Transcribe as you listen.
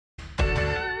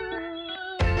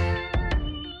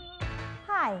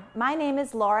Hi, my name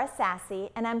is Laura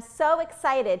Sassy, and I'm so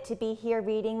excited to be here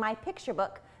reading my picture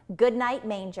book, Goodnight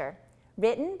Manger,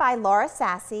 written by Laura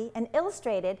Sassy and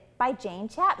illustrated by Jane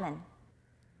Chapman.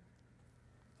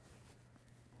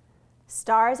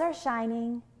 Stars are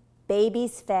shining,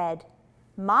 baby's fed.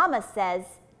 Mama says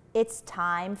it's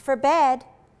time for bed.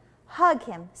 Hug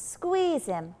him, squeeze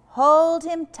him, hold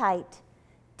him tight.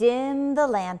 Dim the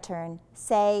lantern,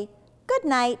 say good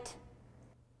night.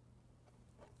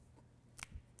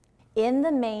 In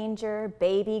the manger,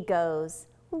 baby goes,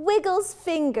 wiggles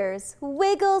fingers,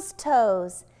 wiggles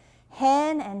toes.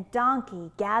 Hen and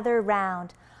donkey gather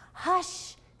round.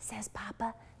 Hush, says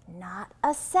Papa, not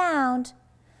a sound.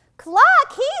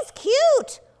 Cluck, he's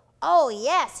cute. Oh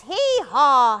yes,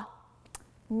 hee-haw.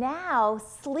 Now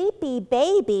sleepy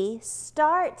baby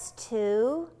starts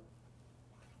to...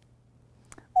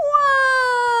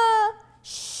 Wah!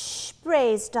 Shh,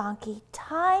 brays donkey,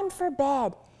 time for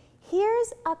bed.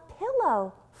 Here's a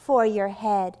pillow for your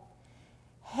head.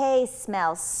 Hay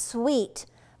smells sweet,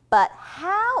 but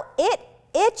how it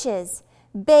itches.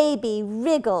 Baby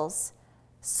wriggles,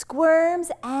 squirms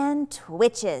and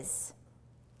twitches.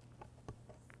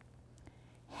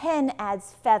 Hen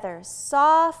adds feathers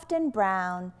soft and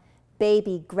brown.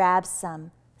 Baby grabs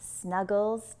some,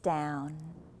 snuggles down.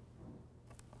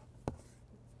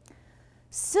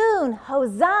 Soon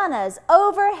hosannas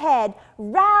overhead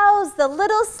rouse the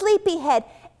little sleepyhead.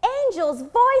 Angels'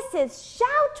 voices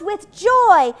shout with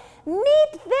joy,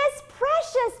 meet this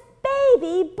precious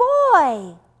baby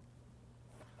boy.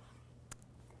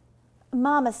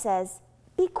 Mama says,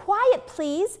 be quiet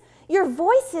please, your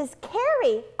voices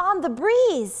carry on the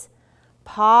breeze.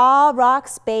 Pa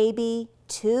rocks baby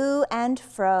to and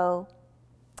fro.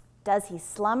 Does he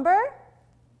slumber?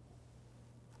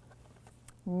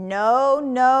 No,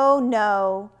 no,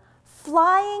 no.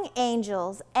 Flying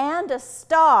angels and a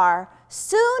star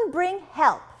soon bring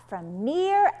help from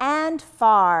near and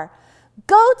far.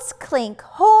 Goats clink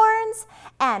horns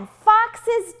and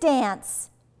foxes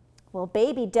dance. Will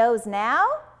baby doze now?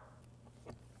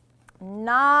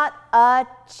 Not a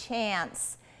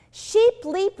chance. Sheep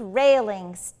leap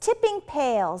railings, tipping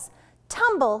pails,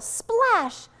 tumble,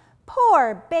 splash,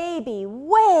 poor baby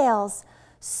wails.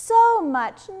 So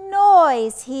much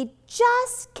noise he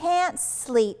just can't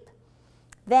sleep.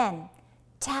 Then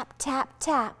tap, tap,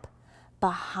 tap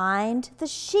behind the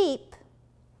sheep.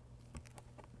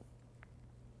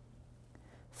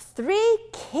 3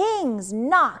 kings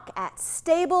knock at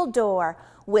stable door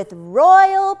with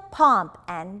royal pomp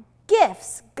and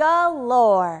gifts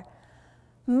galore.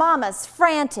 Mama's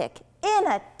frantic, in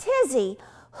a tizzy.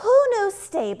 Who knew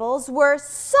stables were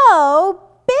so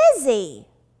busy?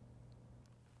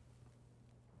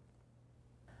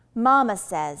 Mama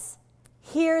says,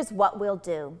 here's what we'll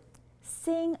do.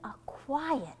 Sing a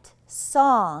quiet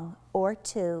song or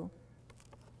two.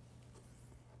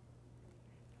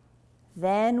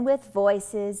 Then with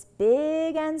voices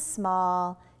big and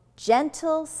small,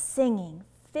 gentle singing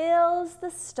fills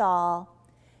the stall.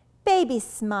 Baby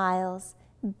smiles,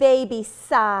 baby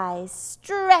sighs,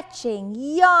 stretching,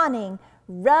 yawning,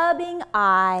 rubbing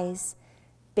eyes.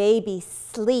 Baby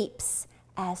sleeps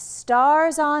as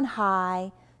stars on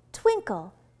high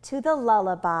twinkle to the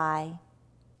lullaby.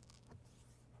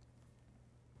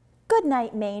 Good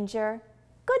night, manger.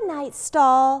 Good night,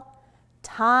 stall.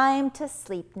 Time to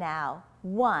sleep now,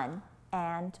 one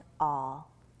and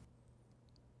all.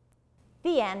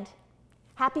 The end.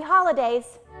 Happy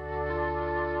holidays.